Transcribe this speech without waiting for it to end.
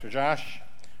Josh.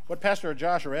 What Pastor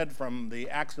Josh read from the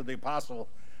Acts of the Apostle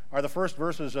are the first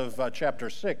verses of chapter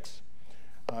 6.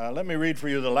 Let me read for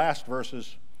you the last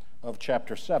verses of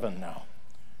chapter 7 now.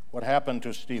 What happened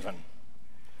to Stephen?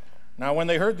 Now when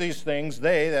they heard these things,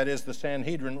 they, that is the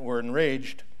Sanhedrin, were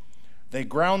enraged. They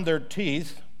ground their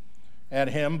teeth at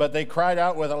him, but they cried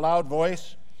out with a loud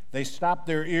voice. They stopped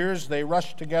their ears. They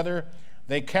rushed together.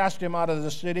 They cast him out of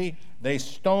the city. They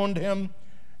stoned him.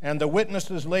 And the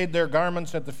witnesses laid their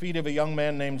garments at the feet of a young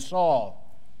man named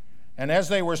Saul. And as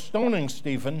they were stoning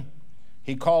Stephen,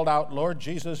 he called out, "Lord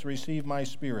Jesus, receive my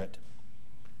spirit."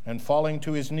 And falling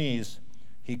to his knees,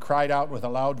 he cried out with a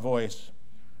loud voice,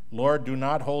 "Lord, do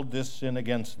not hold this sin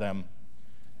against them."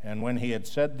 And when he had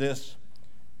said this,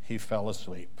 he fell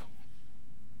asleep.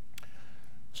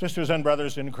 Sisters and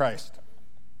brothers in Christ,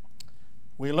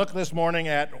 we look this morning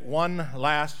at one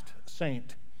last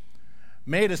saint,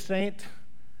 made a saint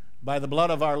by the blood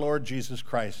of our Lord Jesus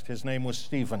Christ. His name was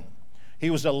Stephen.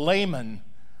 He was a layman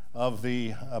of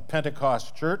the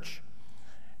Pentecost church.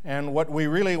 And what we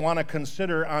really want to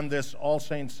consider on this All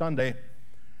Saints Sunday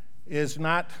is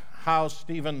not how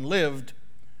Stephen lived,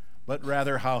 but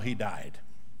rather how he died.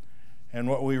 And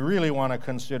what we really want to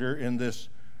consider in this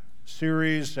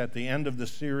series, at the end of the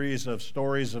series of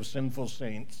stories of sinful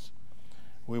saints,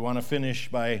 we want to finish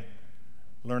by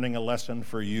learning a lesson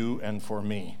for you and for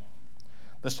me.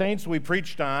 The saints we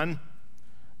preached on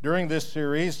during this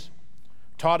series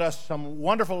taught us some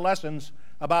wonderful lessons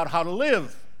about how to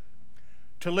live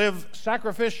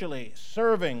sacrificially,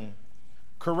 serving,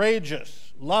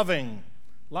 courageous, loving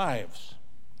lives.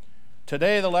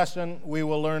 Today, the lesson we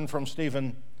will learn from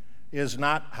Stephen is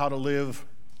not how to live,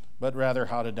 but rather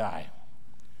how to die.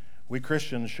 We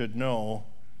Christians should know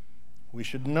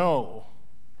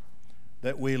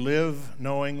that we live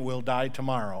knowing we'll die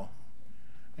tomorrow,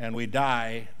 and we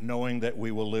die knowing that we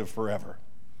will live forever.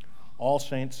 All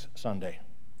Saints Sunday,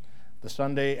 the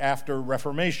Sunday after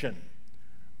Reformation,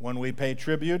 when we pay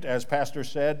tribute, as Pastor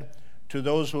said, to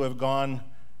those who have gone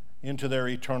into their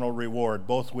eternal reward,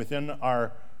 both within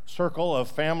our circle of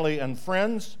family and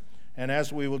friends, and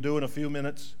as we will do in a few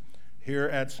minutes here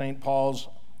at St. Paul's,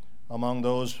 among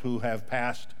those who have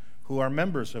passed, who are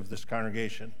members of this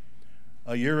congregation.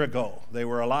 A year ago, they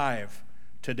were alive.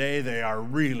 Today they are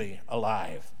really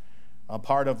alive, a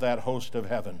part of that host of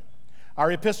heaven.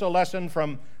 Our epistle lesson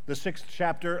from the 6th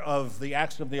chapter of the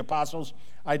Acts of the Apostles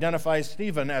identifies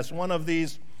Stephen as one of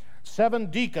these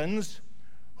 7 deacons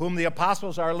whom the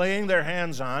apostles are laying their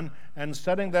hands on and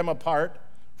setting them apart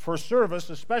for service,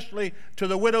 especially to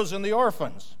the widows and the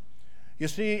orphans. You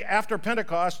see, after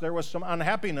Pentecost, there was some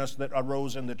unhappiness that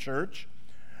arose in the church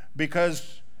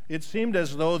because it seemed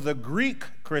as though the Greek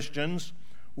Christians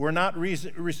were not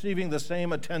receiving the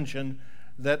same attention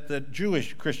that the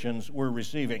Jewish Christians were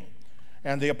receiving.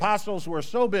 And the apostles were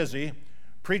so busy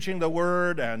preaching the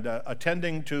word and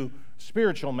attending to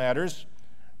spiritual matters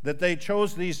that they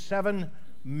chose these 7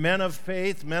 men of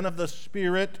faith, men of the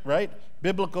Spirit, right?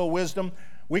 Biblical wisdom.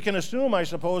 We can assume, I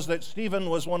suppose, that Stephen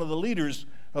was one of the leaders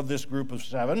of this group of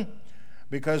 7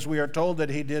 because we are told that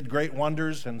he did great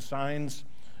wonders and signs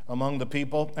among the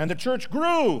people. And the church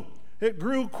grew. It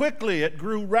grew quickly. It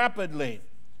grew rapidly.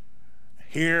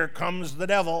 Here comes the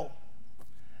devil.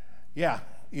 Yeah,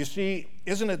 you see,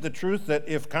 isn't it the truth that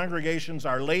if congregations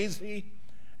are lazy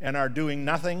and are doing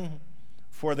nothing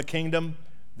for the kingdom,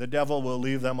 the devil will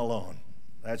leave them alone?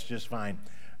 That's just fine.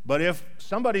 But if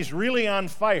somebody's really on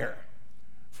fire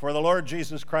for the Lord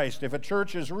Jesus Christ, if a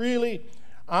church is really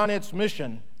on its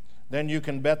mission, then you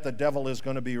can bet the devil is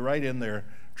going to be right in there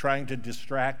trying to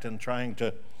distract and trying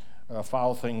to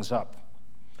foul things up.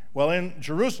 Well, in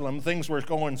Jerusalem, things were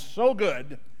going so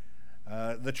good,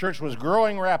 the church was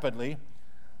growing rapidly,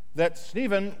 that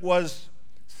Stephen was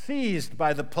seized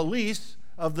by the police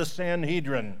of the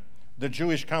Sanhedrin, the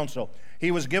Jewish council.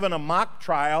 He was given a mock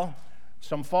trial.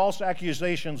 Some false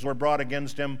accusations were brought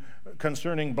against him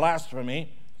concerning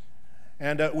blasphemy.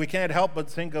 And we can't help but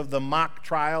think of the mock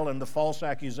trial and the false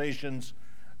accusations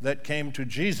that came to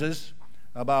Jesus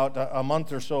about a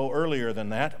month or so earlier than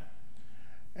that.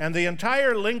 And the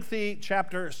entire lengthy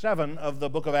chapter 7 of the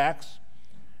book of Acts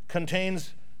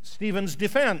contains Stephen's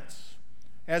defense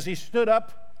as he stood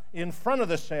up in front of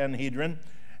the Sanhedrin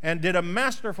and did a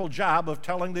masterful job of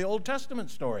telling the Old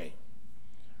Testament story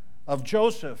of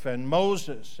Joseph and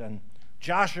Moses and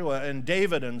Joshua and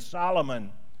David and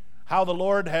Solomon, how the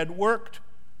Lord had worked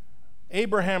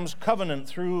Abraham's covenant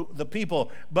through the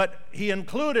people, but he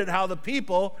included how the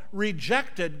people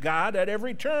rejected God at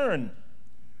every turn.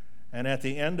 And at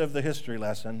the end of the history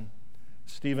lesson,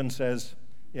 Stephen says,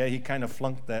 yeah, he kind of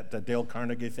flunked that Dale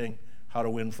Carnegie thing, how to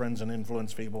win friends and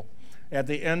influence people. At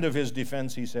the end of his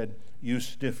defense, he said, "You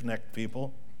stiff-necked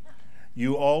people,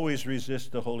 you always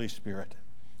resist the Holy Spirit.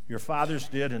 Your fathers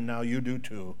did, and now you do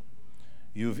too.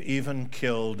 You've even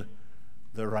killed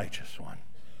the righteous one,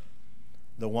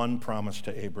 the one promised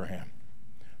to Abraham,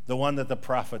 the one that the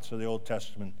prophets of the Old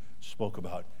Testament spoke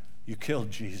about. You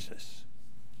killed Jesus."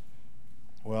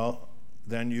 Well,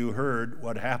 then you heard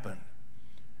what happened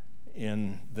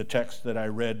in the text that I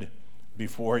read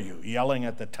before you. Yelling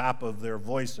at the top of their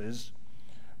voices,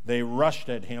 they rushed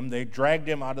at him, they dragged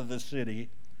him out of the city,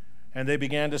 and they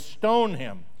began to stone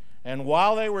him. And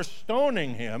while they were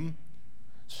stoning him,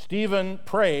 Stephen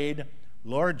prayed,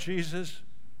 "Lord Jesus,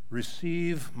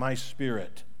 receive my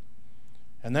spirit."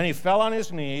 And then he fell on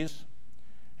his knees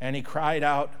and he cried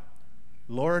out,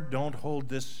 "Lord, don't hold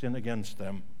this sin against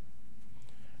them."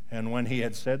 And when he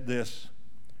had said this,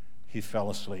 he fell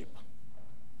asleep.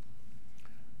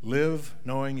 Live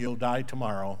knowing you'll die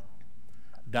tomorrow.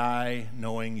 Die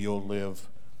knowing you'll live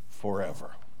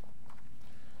forever.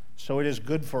 So it is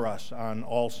good for us on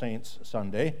All Saints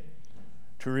Sunday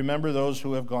to remember those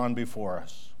who have gone before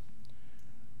us.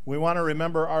 We want to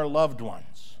remember our loved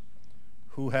ones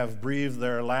who have breathed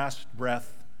their last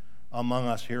breath among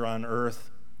us here on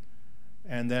earth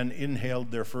and then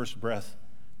inhaled their first breath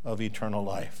of eternal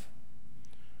life.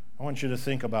 I want you to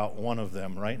think about one of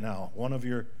them right now, one of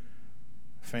your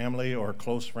family or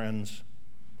close friends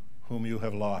whom you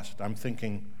have lost. I'm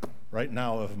thinking right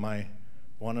now of my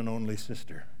one and only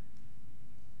sister.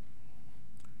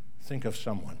 Think of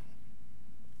someone.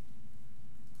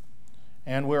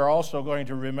 And we're also going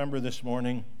to remember this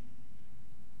morning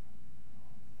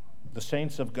the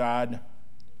saints of God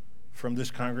from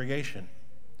this congregation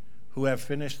who have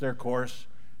finished their course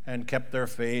and kept their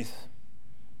faith,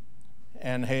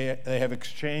 and they have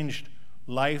exchanged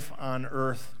life on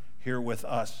earth here with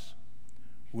us,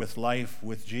 with life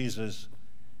with Jesus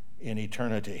in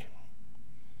eternity.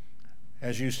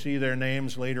 As you see their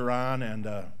names later on,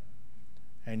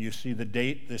 and you see the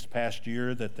date this past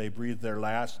year that they breathed their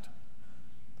last,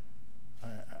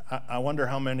 I wonder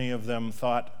how many of them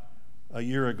thought a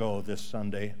year ago this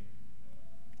Sunday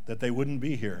that they wouldn't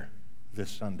be here this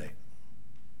Sunday.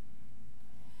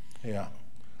 Yeah.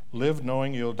 Live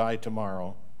knowing you'll die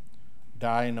tomorrow.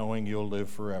 Die knowing you'll live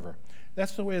forever.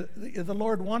 That's the way the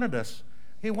Lord wanted us.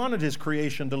 He wanted his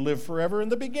creation to live forever in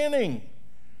the beginning.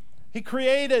 He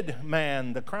created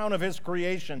man, the crown of his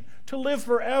creation, to live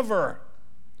forever.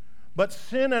 But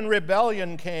sin and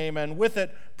rebellion came, and with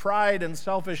it pride and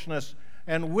selfishness,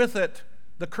 and with it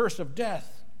the curse of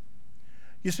death.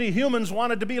 You see, humans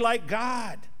wanted to be like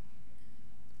God.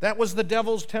 That was the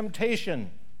devil's temptation.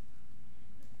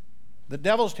 The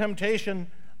devil's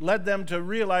temptation led them to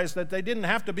realize that they didn't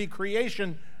have to be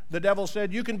creation. The devil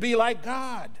said, "You can be like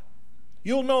God.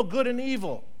 You'll know good and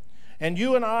evil." And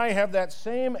you and I have that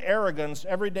same arrogance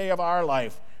every day of our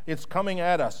life. It's coming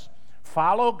at us.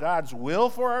 Follow God's will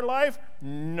for our life?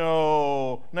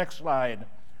 No. Next slide.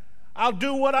 I'll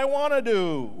do what I want to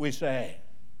do, we say.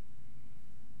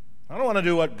 I don't want to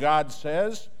do what God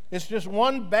says. It's just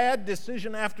one bad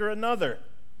decision after another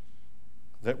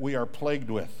that we are plagued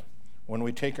with when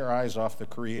we take our eyes off the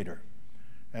Creator.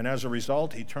 And as a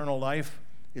result, eternal life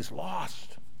is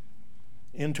lost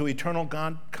into eternal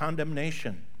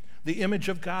condemnation. The image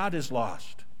of God is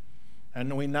lost,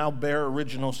 and we now bear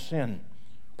original sin.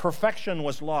 Perfection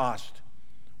was lost.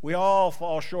 We all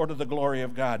fall short of the glory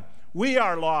of God. We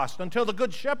are lost until the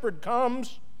Good Shepherd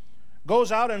comes,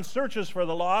 goes out and searches for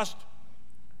the lost,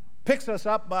 picks us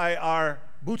up by our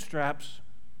bootstraps,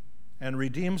 and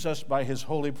redeems us by his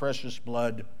holy, precious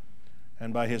blood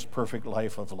and by his perfect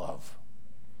life of love.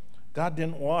 God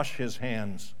didn't wash his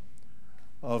hands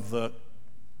of the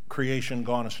creation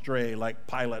gone astray like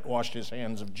Pilate washed his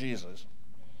hands of Jesus.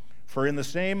 For in the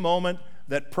same moment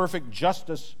that perfect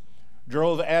justice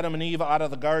drove Adam and Eve out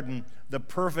of the garden, the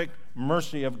perfect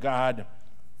mercy of God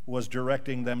was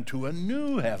directing them to a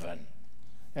new heaven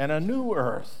and a new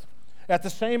earth. At the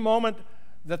same moment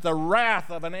that the wrath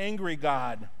of an angry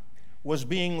God was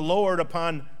being lowered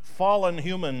upon fallen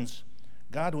humans,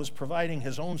 God was providing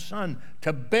his own Son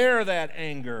to bear that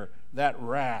anger, that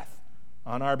wrath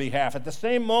on our behalf. At the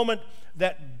same moment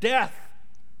that death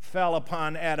fell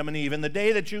upon Adam and Eve, in the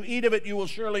day that you eat of it, you will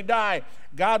surely die,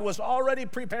 God was already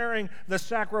preparing the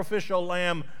sacrificial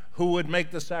lamb who would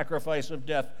make the sacrifice of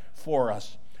death for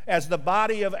us. As the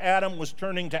body of Adam was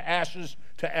turning to ashes,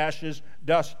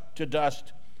 dust to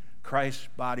dust, Christ's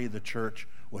body, the church,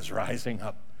 was rising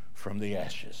up from the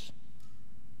ashes.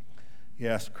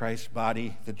 Yes, Christ's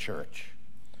body, the church,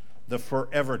 the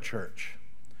forever church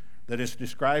that is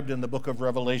described in the book of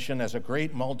Revelation as a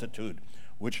great multitude,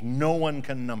 which no one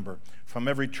can number, from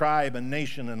every tribe and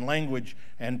nation and language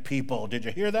and people. Did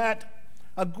you hear that?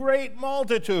 A great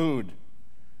multitude.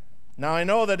 Now, I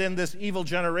know that in this evil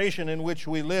generation in which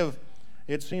we live,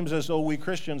 it seems as though we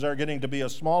Christians are getting to be a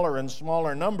smaller and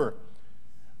smaller number.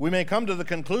 We may come to the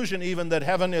conclusion even that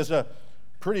heaven is a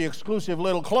pretty exclusive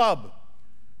little club.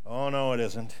 Oh, no, it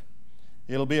isn't.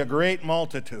 It'll be a great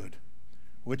multitude,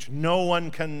 which no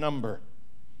one can number.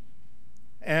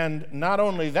 And not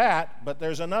only that, but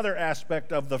there's another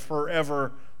aspect of the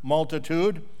forever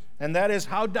multitude, and that is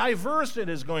how diverse it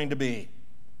is going to be.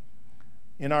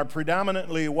 In our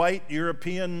predominantly white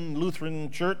European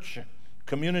Lutheran church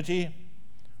community,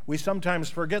 we sometimes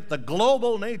forget the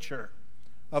global nature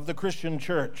of the Christian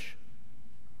church,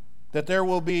 that there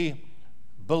will be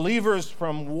believers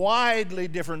from widely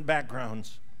different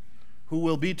backgrounds who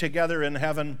will be together in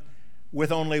heaven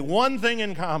with only one thing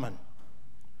in common.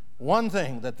 One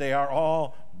thing, that they are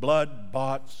all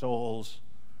blood-bought souls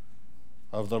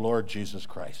of the Lord Jesus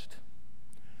Christ.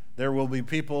 There will be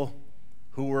people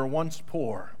who were once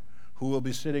poor, who will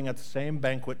be sitting at the same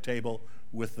banquet table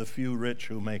with the few rich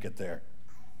who make it there.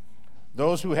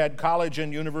 Those who had college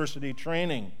and university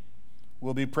training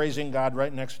will be praising God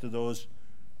right next to those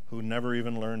who never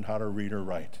even learned how to read or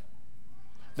write.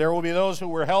 There will be those who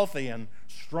were healthy and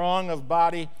strong of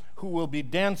body who will be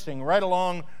dancing right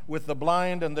along with the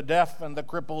blind and the deaf and the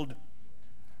crippled.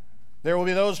 There will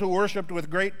be those who worshiped with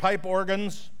great pipe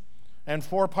organs and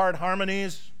four-part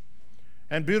harmonies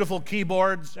and beautiful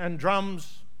keyboards and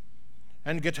drums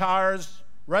and guitars,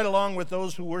 right along with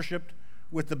those who worshiped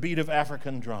with the beat of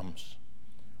African drums.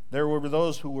 There will be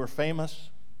those who were famous,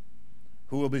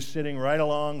 who will be sitting right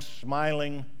along,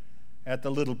 smiling at the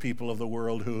little people of the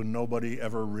world who nobody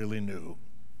ever really knew.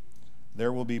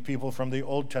 There will be people from the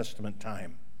Old Testament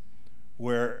time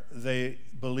where they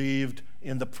believed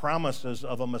in the promises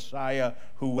of a Messiah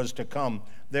who was to come.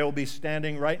 They will be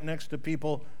standing right next to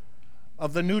people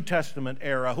of the New Testament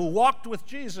era who walked with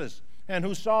Jesus and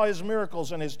who saw his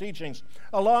miracles and his teachings,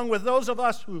 along with those of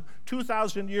us who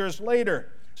 2,000 years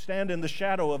later stand in the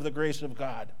shadow of the grace of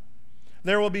God.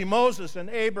 There will be Moses and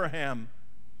Abraham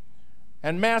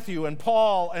and Matthew and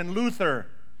Paul and Luther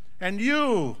and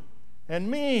you and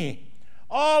me,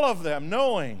 all of them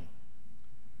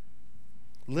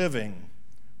living,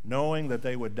 knowing that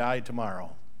they would die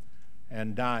tomorrow,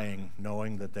 and dying,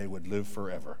 knowing that they would live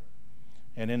forever.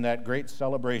 And in that great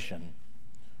celebration,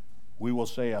 we will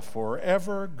say a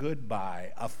forever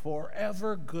goodbye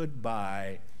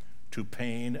to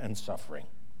pain and suffering.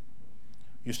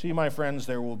 You see, my friends,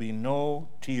 there will be no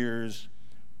tears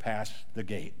past the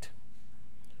gate.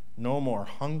 No more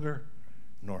hunger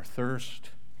nor thirst,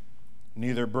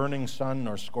 neither burning sun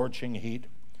nor scorching heat.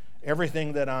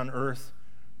 Everything that on earth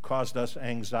caused us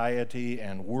anxiety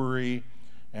and worry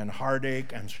and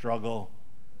heartache and struggle,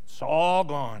 it's all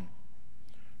gone.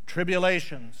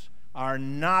 Tribulations are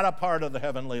not a part of the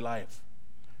heavenly life.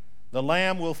 The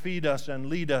Lamb will feed us and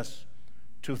lead us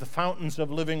to the fountains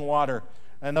of living water,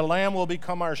 and the Lamb will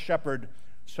become our shepherd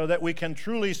so that we can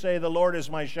truly say, the Lord is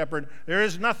my shepherd. There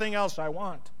is nothing else I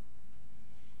want.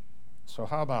 So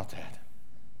how about that?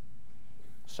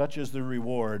 Such is the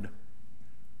reward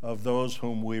of those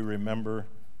whom we remember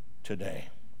today.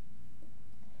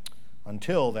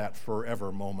 Until that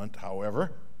forever moment,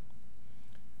 however,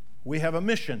 we have a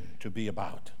mission to be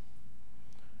about.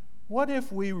 What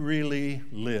if we really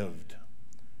lived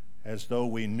as though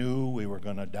we knew we were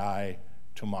going to die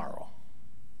tomorrow?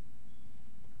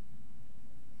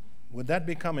 Would that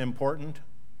become important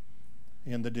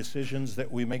in the decisions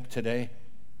that we make today?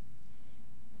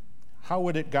 How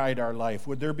would it guide our life?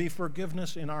 Would there be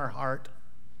forgiveness in our heart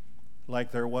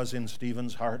like there was in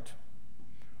Stephen's heart?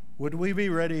 Would we be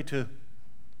ready to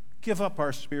give up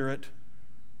our spirit,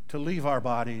 to leave our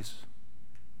bodies,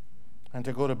 and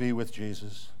to go to be with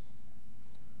Jesus?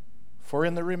 For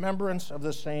in the remembrance of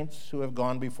the saints who have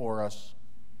gone before us,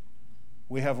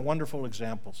 we have wonderful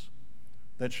examples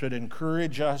that should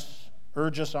encourage us,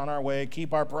 urge us on our way,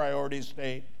 keep our priorities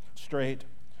straight,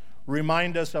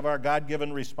 remind us of our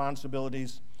God-given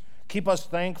responsibilities, keep us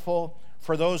thankful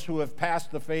for those who have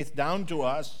passed the faith down to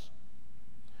us,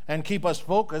 and keep us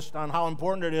focused on how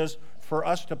important it is for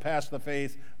us to pass the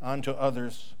faith on to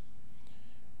others.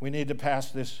 We need to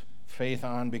pass this faith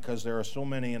on because there are so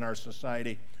many in our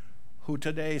society who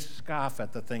today scoff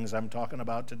at the things I'm talking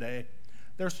about today.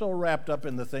 They're so wrapped up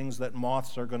in the things that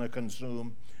moths are going to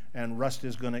consume and rust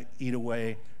is going to eat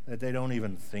away that they don't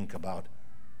even think about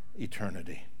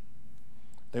eternity.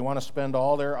 They want to spend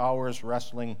all their hours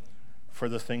wrestling for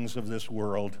the things of this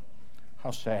world.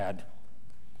 How sad.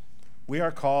 We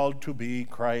are called to be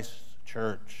Christ's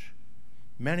church,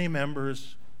 many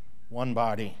members, one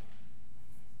body.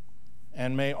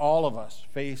 And may all of us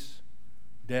face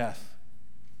death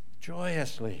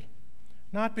joyously,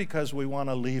 not because we want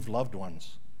to leave loved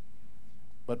ones,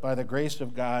 but by the grace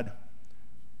of God,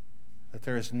 that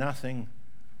there is nothing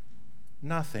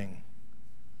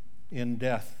in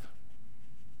death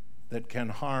that can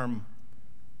harm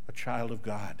a child of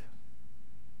God.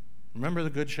 Remember the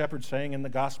Good Shepherd saying in the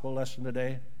gospel lesson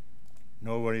today,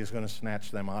 nobody's going to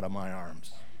snatch them out of my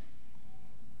arms.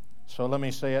 So let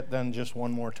me say it then just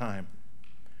one more time.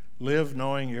 Live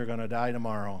knowing you're going to die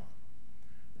tomorrow,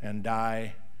 and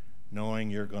die knowing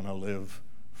you're going to live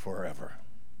forever.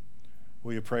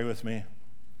 Will you pray with me?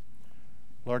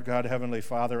 Lord God, Heavenly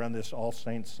Father, on this All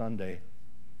Saints Sunday,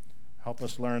 help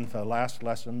us learn the last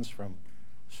lessons from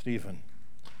Stephen.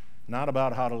 Not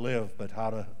about how to live, but how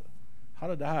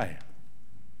to die.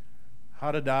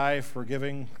 How to die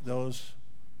forgiving those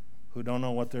who don't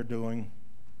know what they're doing,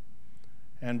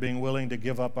 and being willing to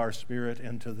give up our spirit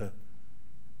into the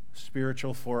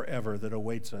spiritual forever that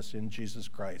awaits us in Jesus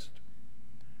Christ.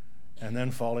 And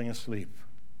then falling asleep,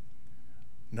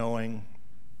 knowing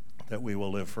that we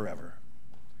will live forever.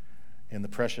 In the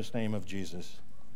precious name of Jesus.